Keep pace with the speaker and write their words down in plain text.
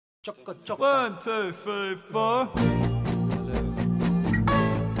Choco, choco. 1, 2, 3, 4.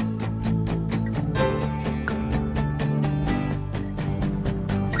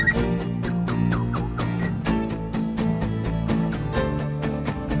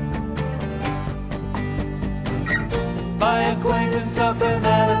 By acquaintance up an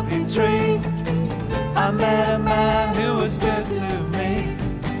Alpine tree, I met a man who was good to me.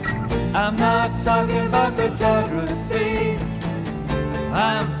 I'm not talking about photography,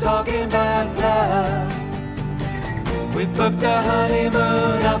 I'm talking about love. We booked a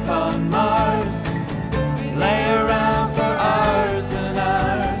honeymoon up on Mars. We lay around for hours and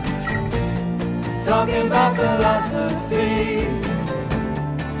hours, talking about philosophy,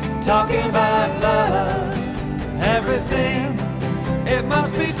 talking about love. Everything, it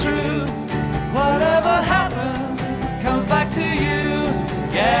must be true. Whatever happens, comes back to you.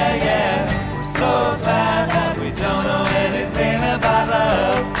 Yeah, yeah. We're so glad that we don't know anything about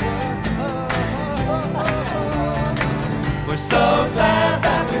love. We're so glad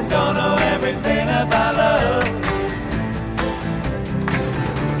that we don't know everything about love.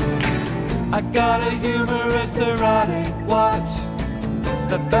 I got a humorous erotic watch,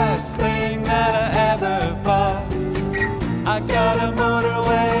 the best thing that I ever bought. I got a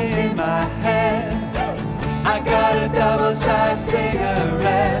motorway in my head, I got a double-sized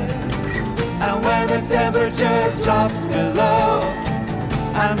cigarette, and when the temperature drops below,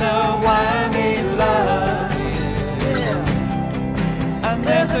 I know why I need love. And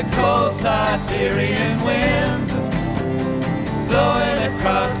there's a cold Siberian wind blowing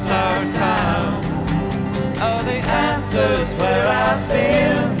across our town. Oh, the answer's where I've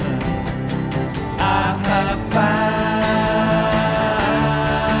been, I have found.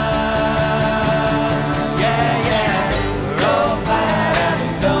 Yeah, yeah, we're all glad that we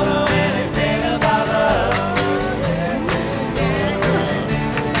don't know anything about love.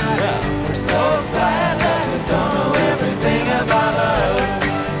 Yeah, we're so glad that we don't know everything about love.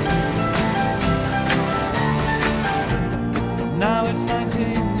 Now it's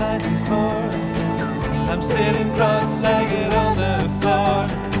 1994. I'm sitting cross-legged on the floor.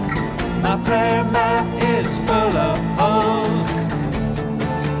 My prayer mat is full of holes,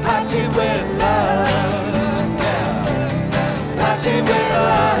 patching with love, patching with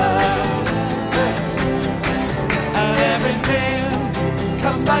love. And everything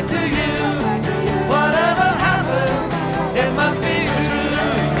comes back to you. Whatever happens, it must be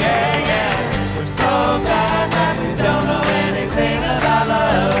true. Yeah, yeah. We're so glad that we don't know anything about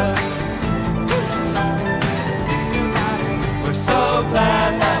love. We're so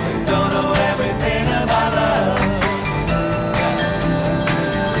glad that we don't know everything about love.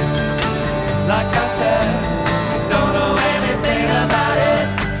 Like I said, we don't know anything about it.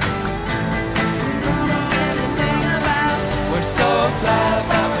 We're so glad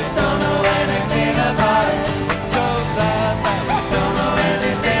that we don't know anything about it. So glad that we don't know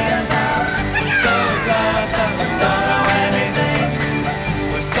anything about it. We're so glad that we don't know anything.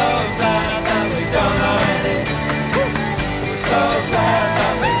 We're so glad that we don't know anything. We're so glad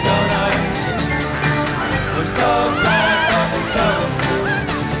that we don't know. We're so glad that we don't.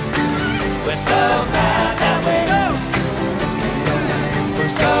 We're so glad that we don't. We're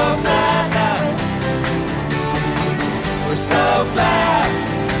so glad that we're so glad.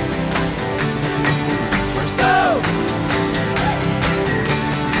 We're so.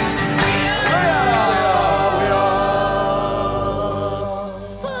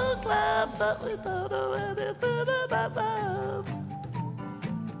 So glad that we don't know anything about love.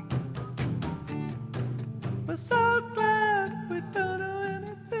 We're so glad we don't know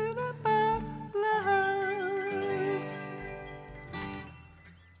anything about love.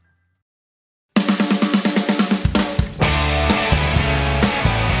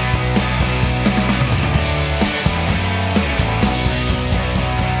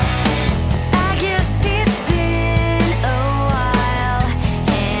 I guess it's been a while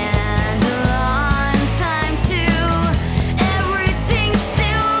and a long time too. Everything's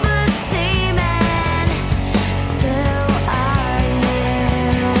still the same and so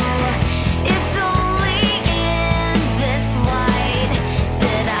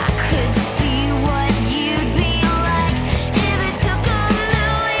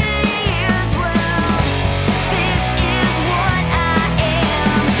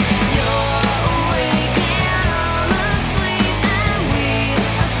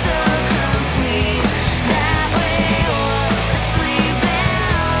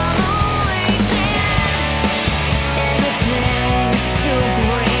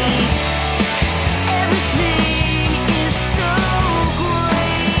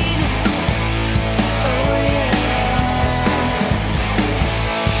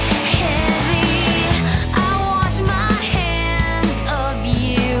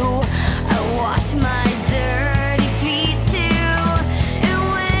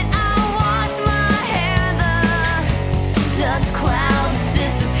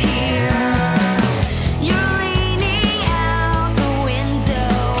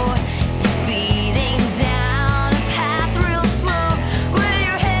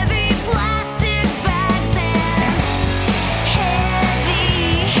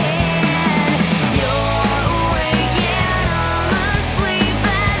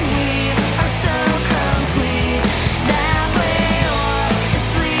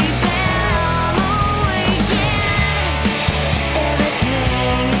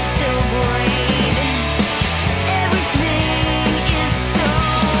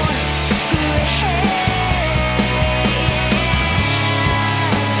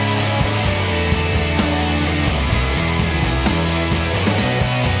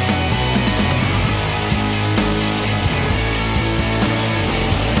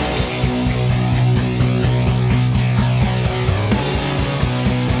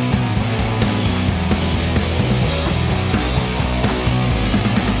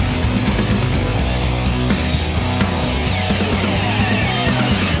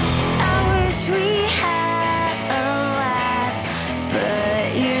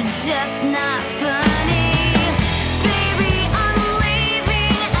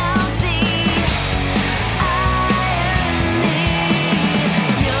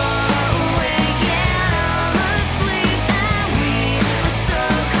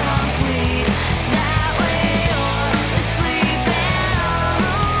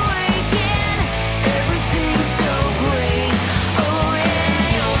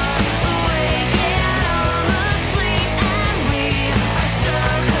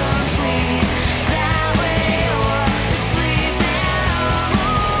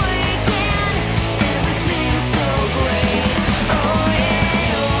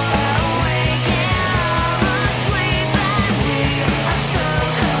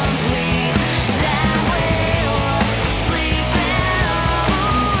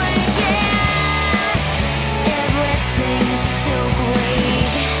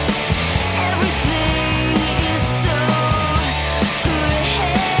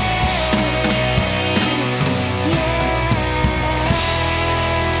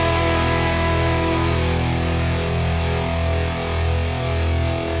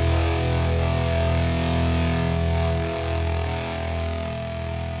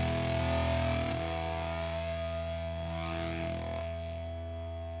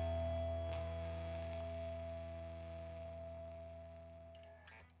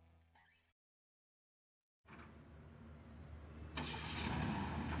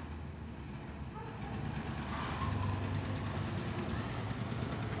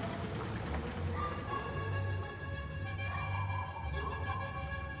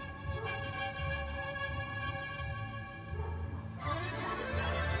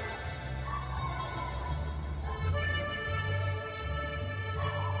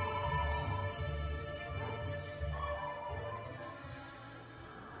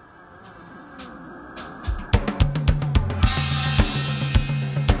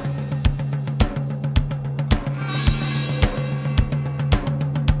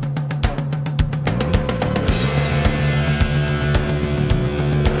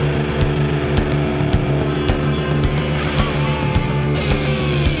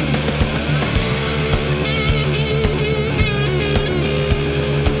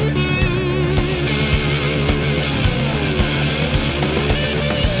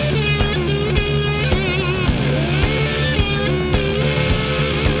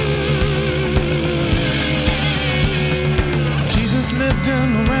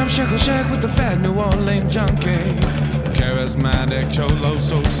Ramshackle shack with the fat New Orleans junkie. Charismatic cholo,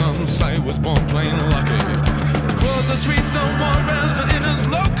 so some say was born plain lucky. Across the streets of Juarez in his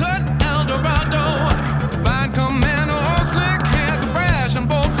low-cut Eldorado. Fine commando, all slick hands, brash and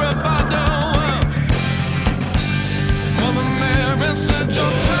bold bravado. Mother Mary said your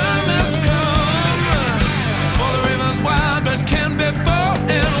time has come. For the river's wide but can be four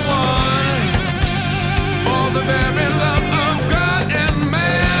in one. For the very love of God and man.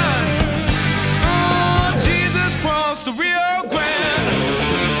 Oh, Jesus crossed the Rio Grande.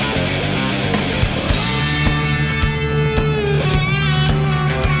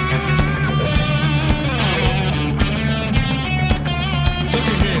 Look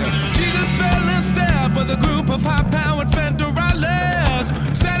at here. Jesus fell in step with a group of high-powered federales.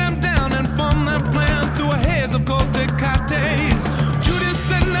 Sat him down and formed their plan through a haze of gold Tecates. Judas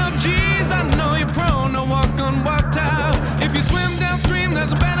said, now, geez, I know you're prone to walk on water. If you swim downstream,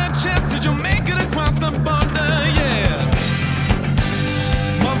 there's a better chance that you'll make it across the border, yeah.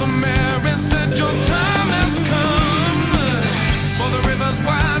 Mother Mary said your time has come. For the river's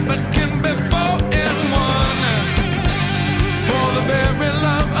wide but can be four in one. For the very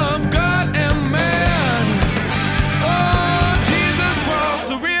love of God and man. Oh, Jesus crossed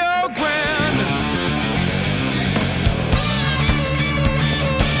the Rio Grande.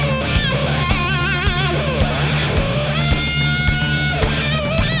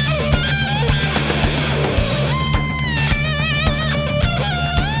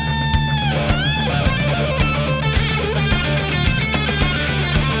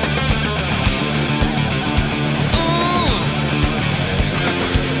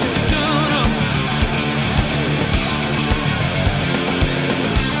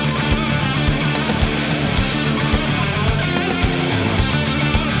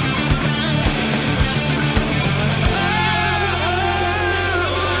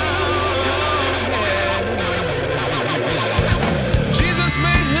 Jesus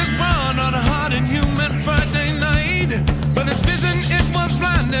made his run on a hot and humid Friday night, but his vision, it was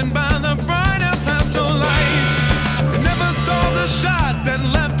blinded by the bright El Paso lights. He never saw the shot that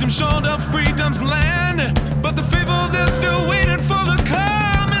left him short of freedom's land, but the faithful, they're still waiting for the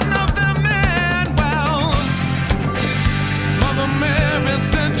coming of the man. Well, Mother Mary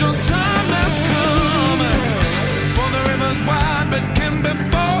said your time has come. For the river's wide but can be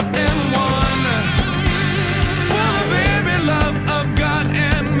four in one. For the very love of God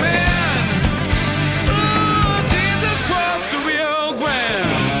and man. Oh, Jesus crossed the Rio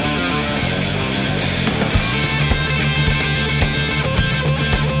Grande.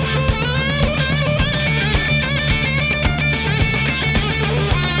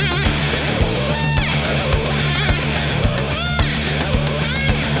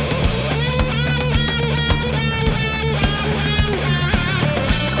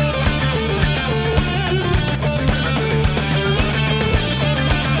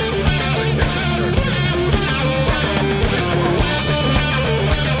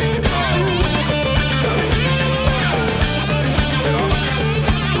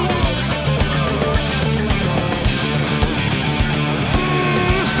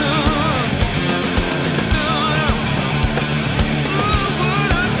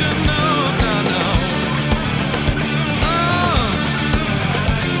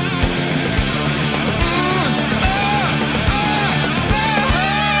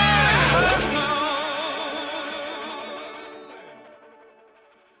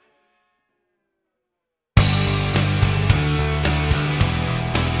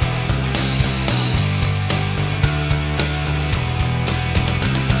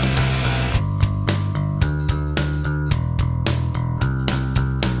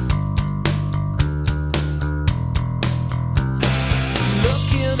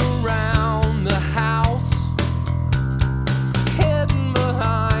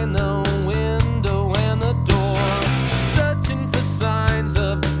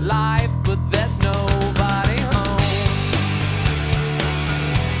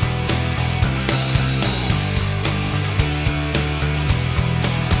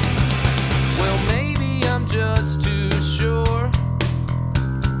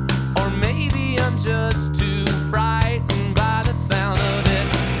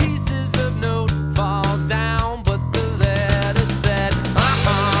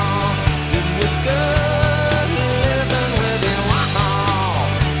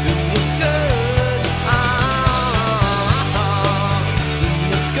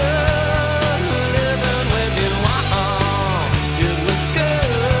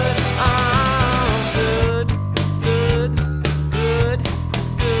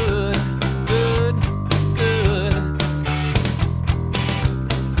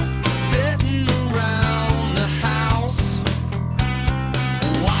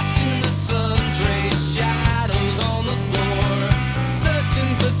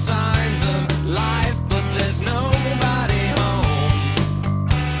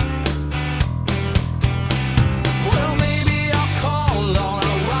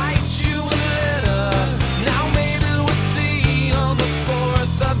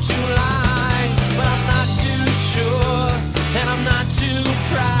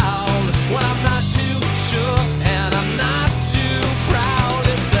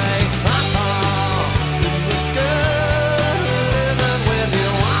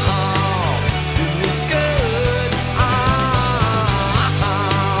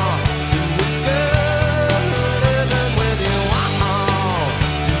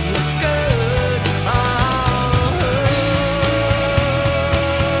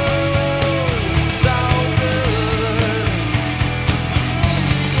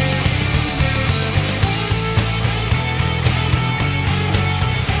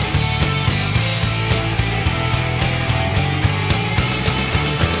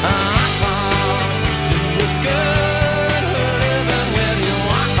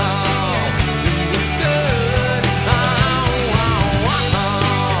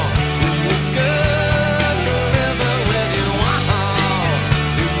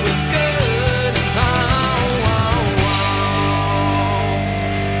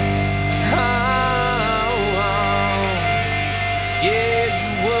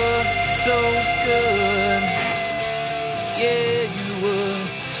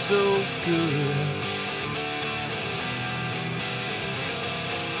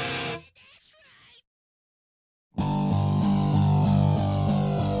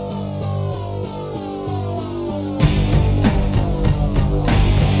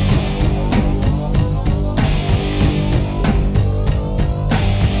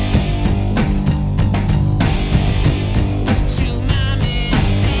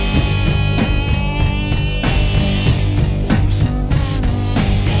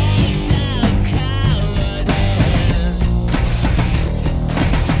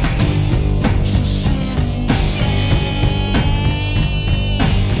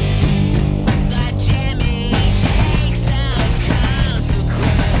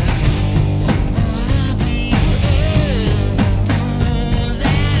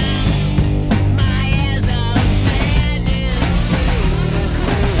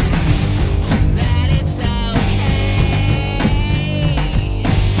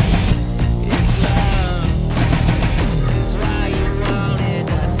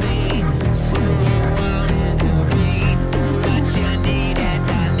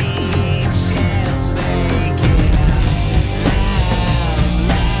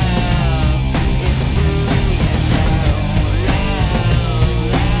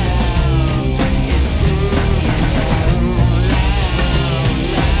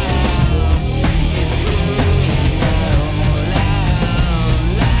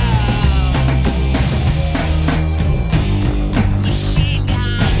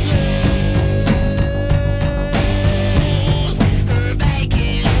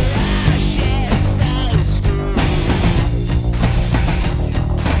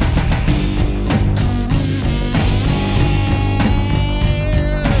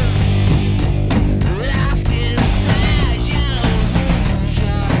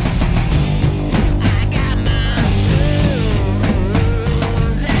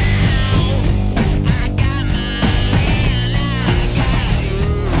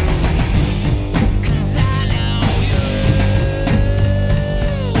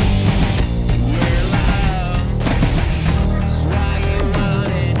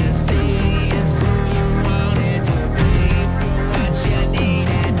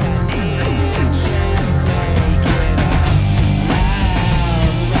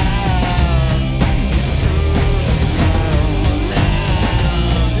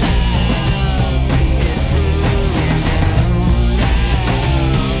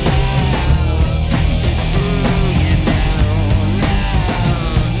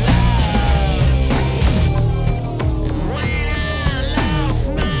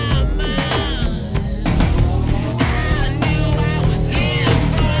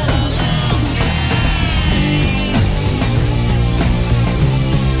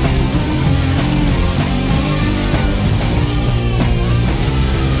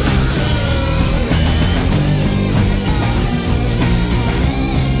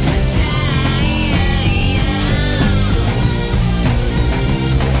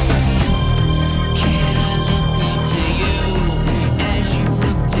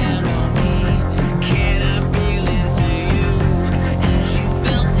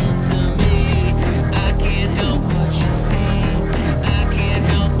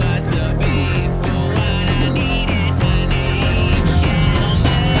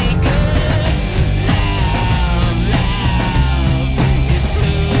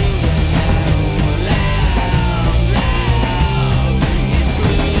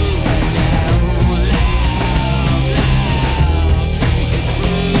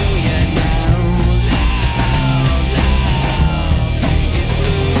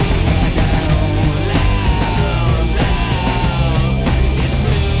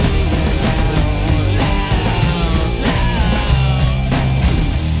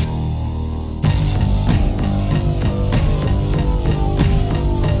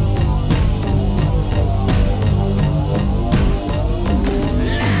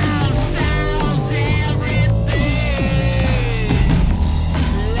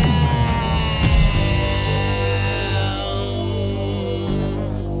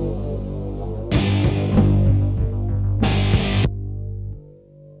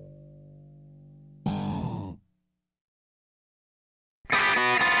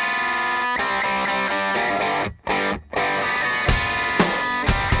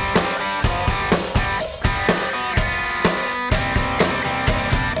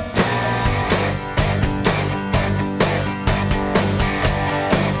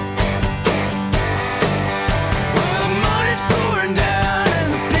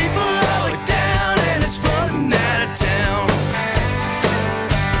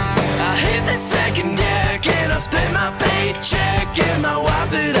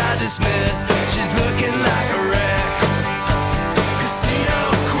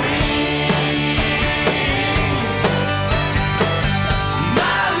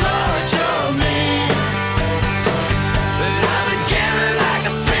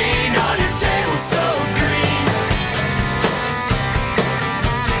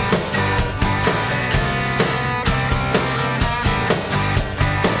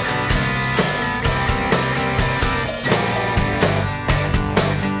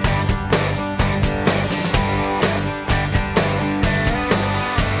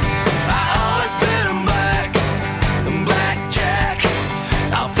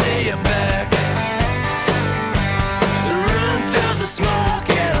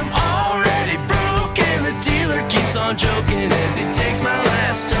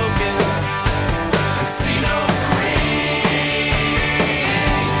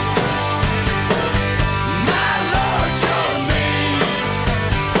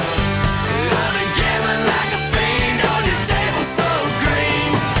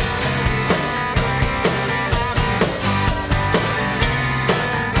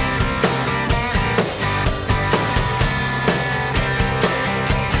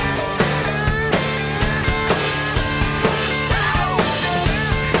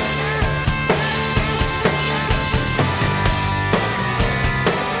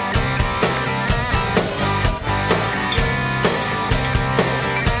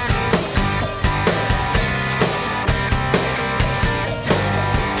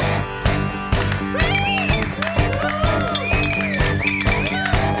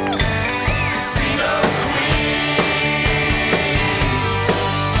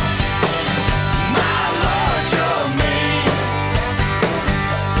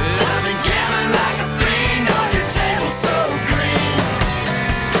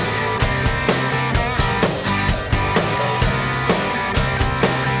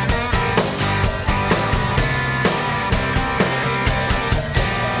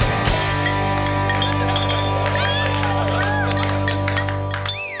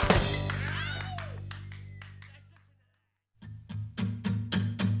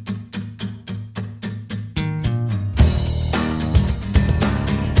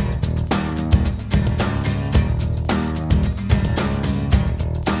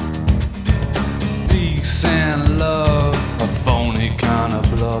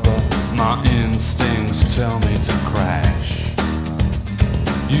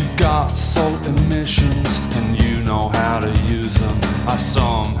 You got salt emissions and you know how to use them. I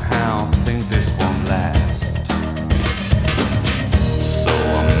somehow think this won't last. So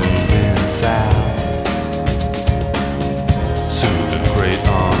I'm moving south to the great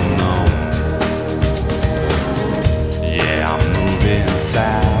unknown. Yeah, I'm moving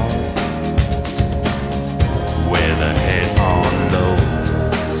south where the head unloads.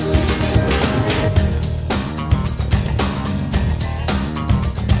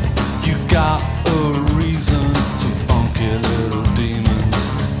 You got a reason, some funky little demons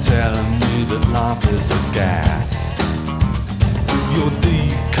telling me that life is a gas. Your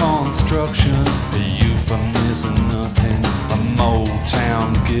deconstruction, a euphemism, nothing. A Motown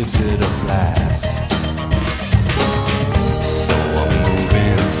gives it a blast. So I'm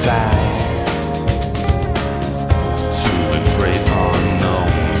moving south to the great unknown.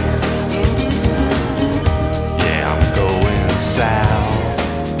 Yeah, I'm going south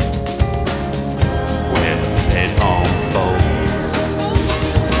where the head unfolds.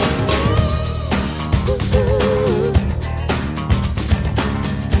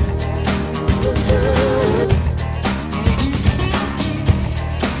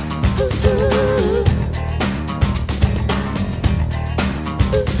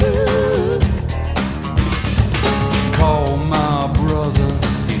 Call my brother,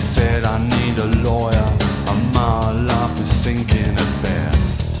 he said I need a lawyer, and my life is sinking at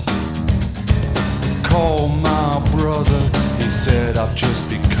best. Call my brother, he said I've just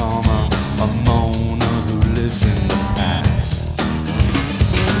become a moaner who lives in the past.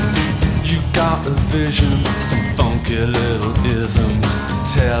 You got a vision, some funky little isms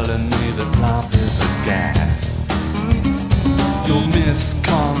telling me that life is a gas. Your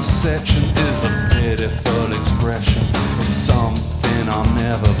misconception is a pitiful expression of something I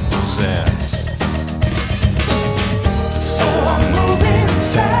never possessed. So I'm moving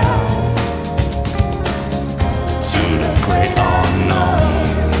south to the great unknown.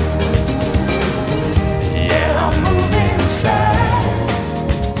 Yeah, I'm moving south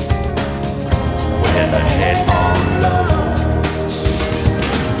where the head unloads.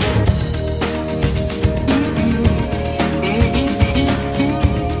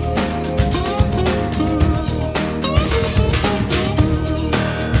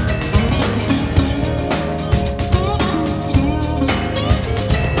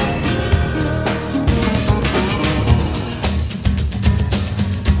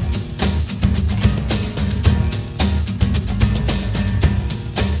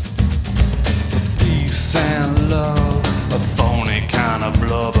 Peace and love, a phony kind of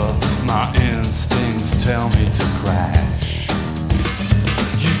blubber. My instincts tell me to crash.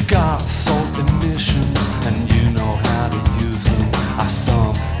 You got salt emissions and you know how to use them. I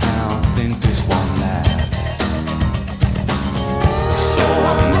somehow think this won't last. So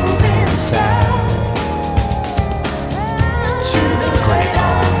I'm moving south to the great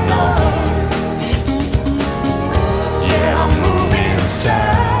unknown. Yeah, I'm moving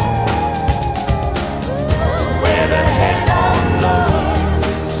south where the head unloads.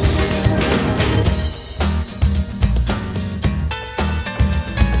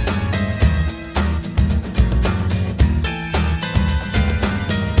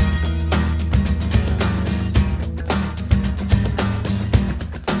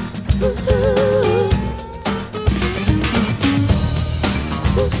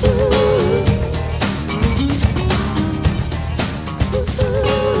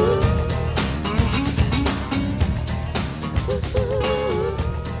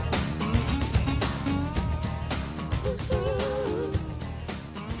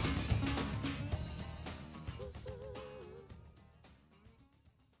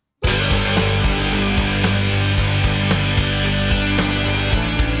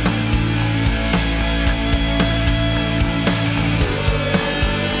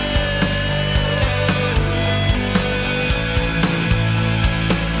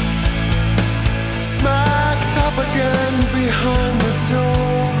 Smacked up again behind the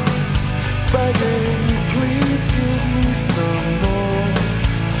door, begging, please give me some more.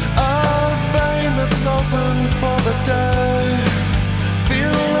 A vein that's open for the day,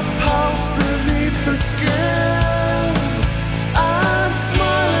 feel the pulse beneath the skin. I'm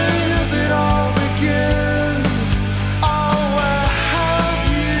smiling as it all begins. Oh, where have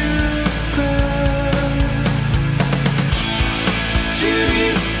you been?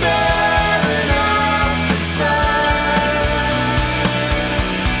 Judy's staring at the sand.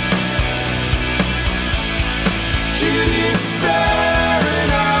 Judy's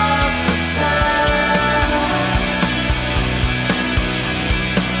staring at the sand.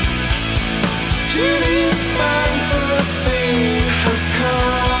 Judy's fantasy has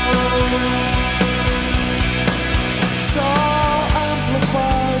come.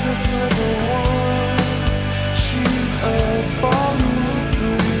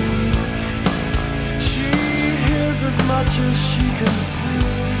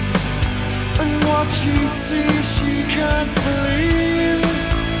 what she sees, she can't believe.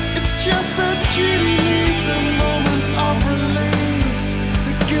 It's just that Judy needs a moment of release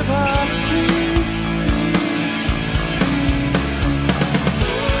to give her peace, peace, peace.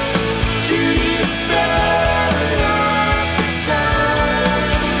 Judy's staring at the sun.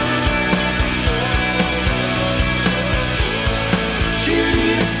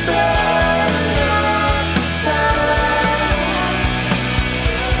 Judy's staring at the sun.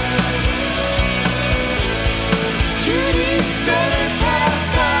 Judy's day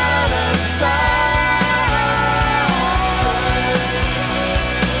passed out of sight.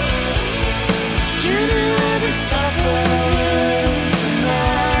 Judy will be suffering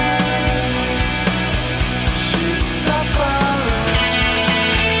tonight. She's suffering.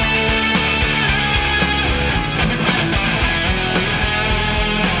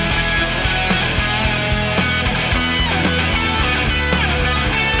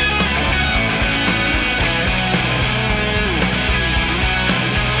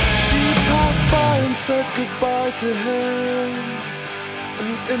 She passed by and said goodbye to him,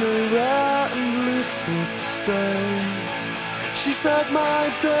 and in a rare and lucid state, she said, my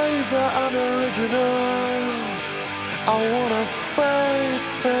days are unoriginal. I wanna fade,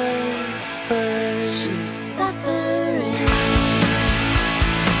 fade, fade. She's suffering.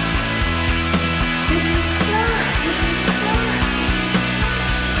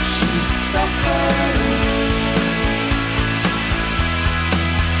 She's suffering.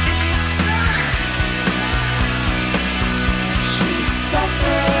 She's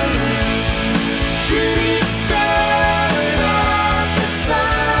suffering. Judy's staring at the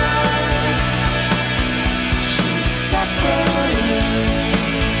sun. She's suffering.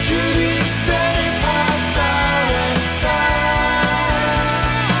 Judy's day passed out of sight.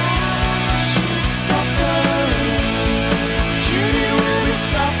 She's suffering. Judy will be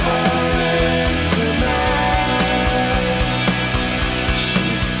suffering tonight.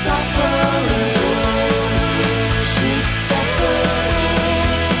 She's suffering. She's suffering.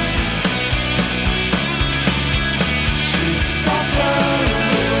 She's suffering.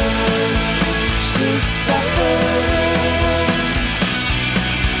 She's suffering.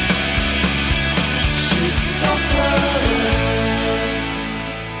 She's suffering.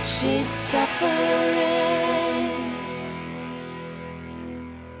 She's suffering.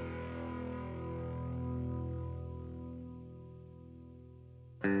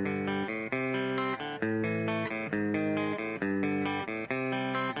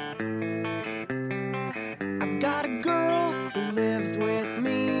 I got a girl who lives with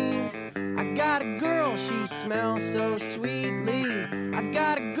me. I got a girl, she smells so sweetly. I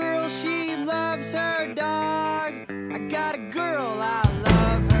got a girl, she loves her dog. I got a girl, I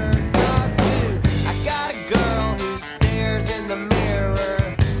love her dog too. I got a girl who stares in the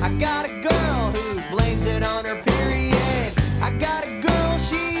mirror. I got a girl who blames it on her period. I got a girl,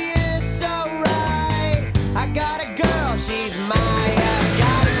 she is so right. I got a girl, she's my, I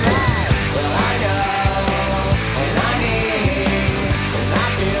got it right. Well, I know, and I need, and I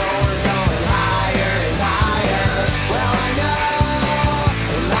feel we're going higher and higher. Well, I know,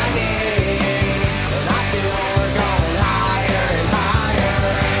 and I need, and I feel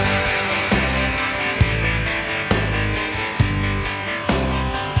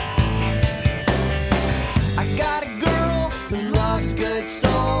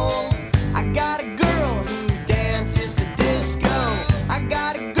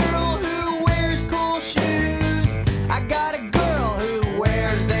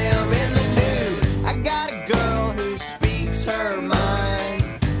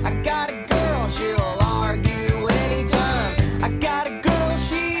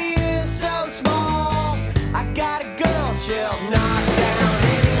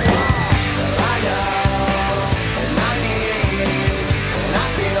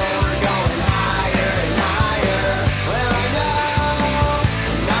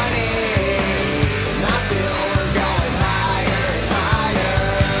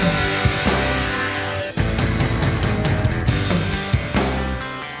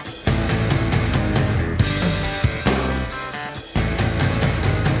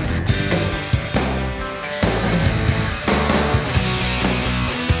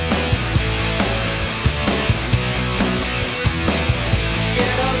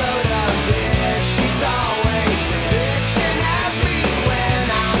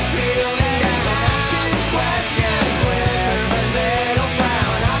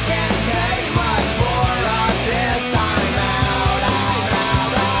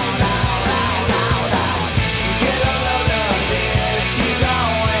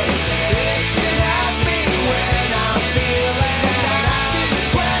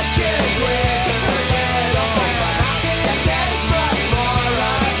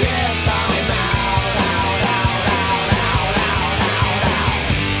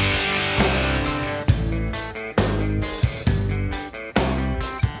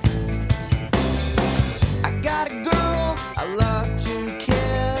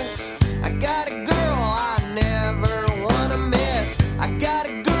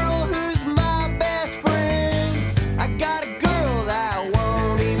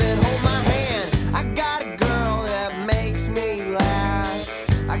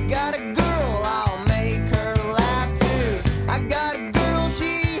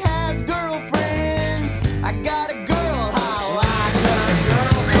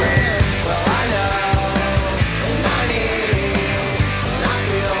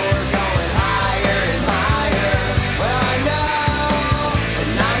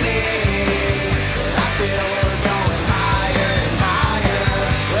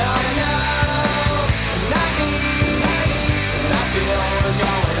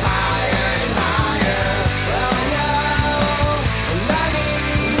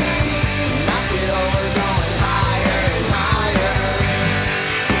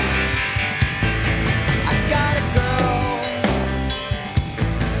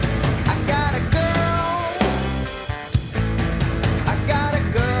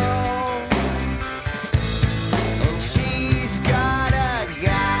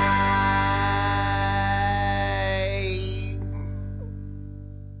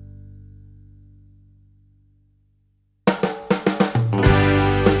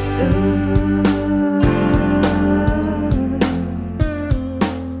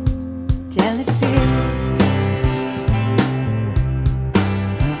jealousy.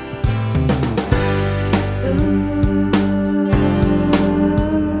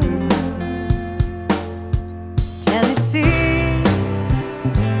 Jealousy.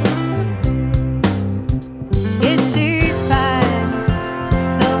 Is she fine?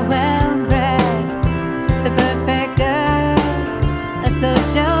 So well bred, the perfect girl, a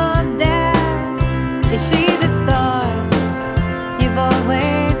social dad. Is she the sort you've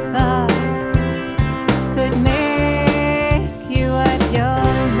always thought could make you what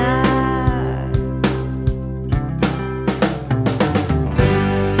you're not?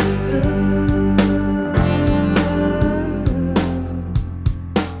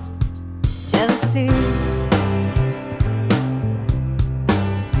 Jealousy.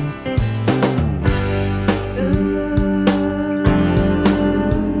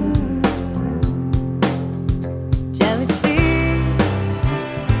 Jealousy.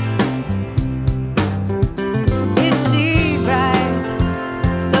 Is she bright,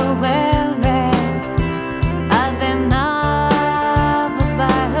 so well read? Are there novels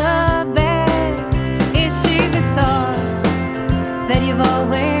by her bed? Is she the sort that you've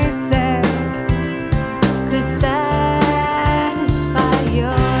always said could satisfy